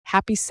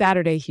Happy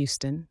Saturday,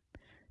 Houston.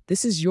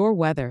 This is your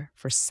weather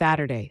for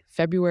Saturday,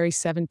 February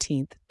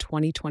 17th,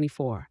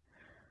 2024.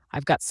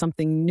 I've got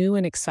something new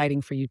and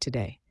exciting for you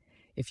today.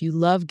 If you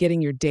love getting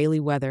your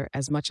daily weather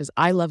as much as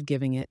I love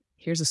giving it,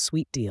 here's a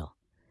sweet deal.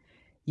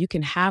 You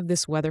can have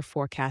this weather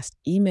forecast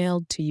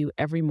emailed to you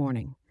every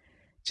morning.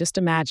 Just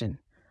imagine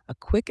a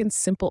quick and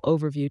simple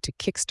overview to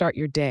kickstart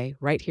your day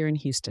right here in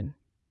Houston.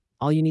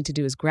 All you need to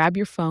do is grab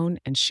your phone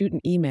and shoot an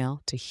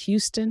email to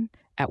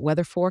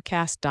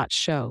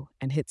houston@weatherforecast.show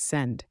and hit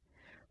send.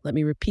 Let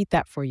me repeat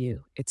that for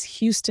you. It's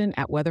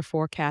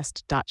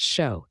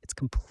houston@weatherforecast.show. It's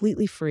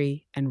completely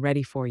free and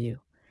ready for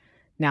you.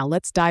 Now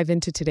let's dive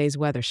into today's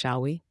weather,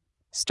 shall we?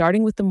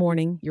 Starting with the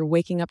morning, you're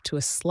waking up to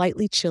a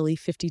slightly chilly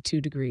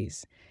 52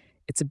 degrees.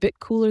 It's a bit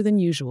cooler than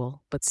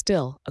usual, but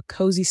still a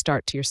cozy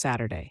start to your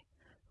Saturday.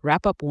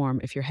 Wrap up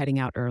warm if you're heading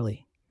out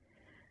early.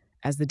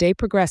 As the day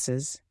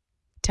progresses,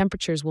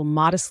 temperatures will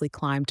modestly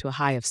climb to a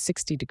high of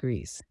 60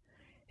 degrees.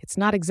 It's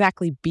not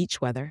exactly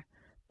beach weather,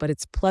 but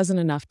it's pleasant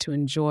enough to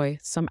enjoy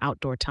some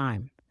outdoor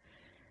time.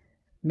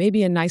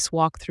 Maybe a nice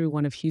walk through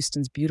one of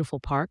Houston's beautiful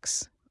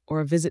parks or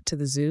a visit to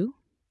the zoo.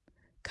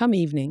 Come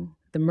evening,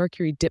 the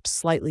mercury dips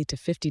slightly to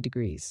 50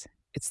 degrees.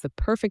 It's the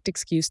perfect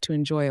excuse to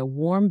enjoy a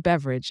warm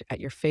beverage at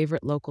your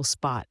favorite local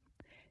spot.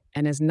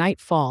 And as night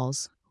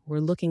falls,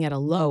 we're looking at a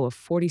low of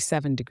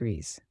 47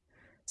 degrees.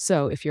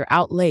 So if you're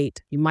out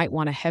late, you might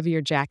want a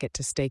heavier jacket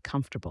to stay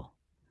comfortable.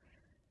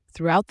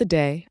 Throughout the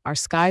day, our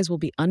skies will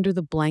be under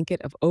the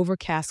blanket of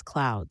overcast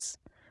clouds.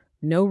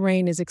 No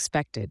rain is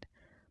expected,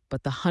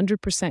 but the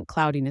 100%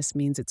 cloudiness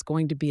means it's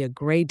going to be a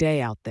gray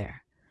day out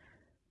there.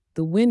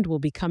 The wind will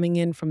be coming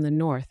in from the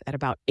north at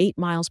about 8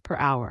 miles per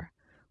hour,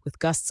 with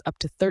gusts up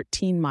to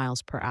 13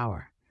 miles per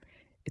hour.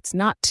 It's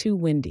not too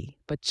windy,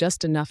 but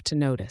just enough to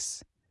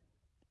notice.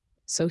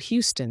 So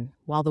Houston,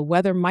 while the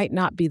weather might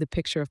not be the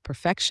picture of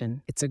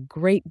perfection, it's a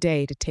great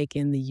day to take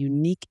in the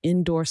unique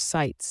indoor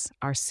sights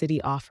our city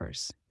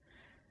offers.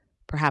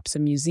 Perhaps a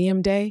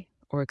museum day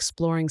or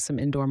exploring some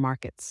indoor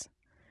markets.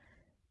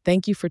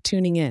 Thank you for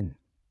tuning in,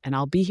 and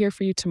I'll be here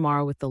for you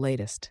tomorrow with the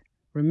latest.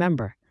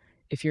 Remember,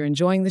 if you're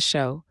enjoying the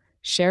show,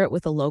 share it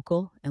with a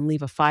local and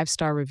leave a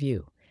 5-star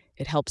review.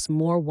 It helps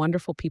more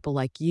wonderful people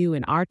like you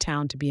in our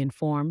town to be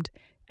informed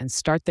and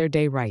start their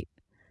day right.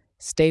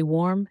 Stay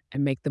warm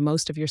and make the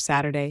most of your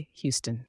Saturday, Houston.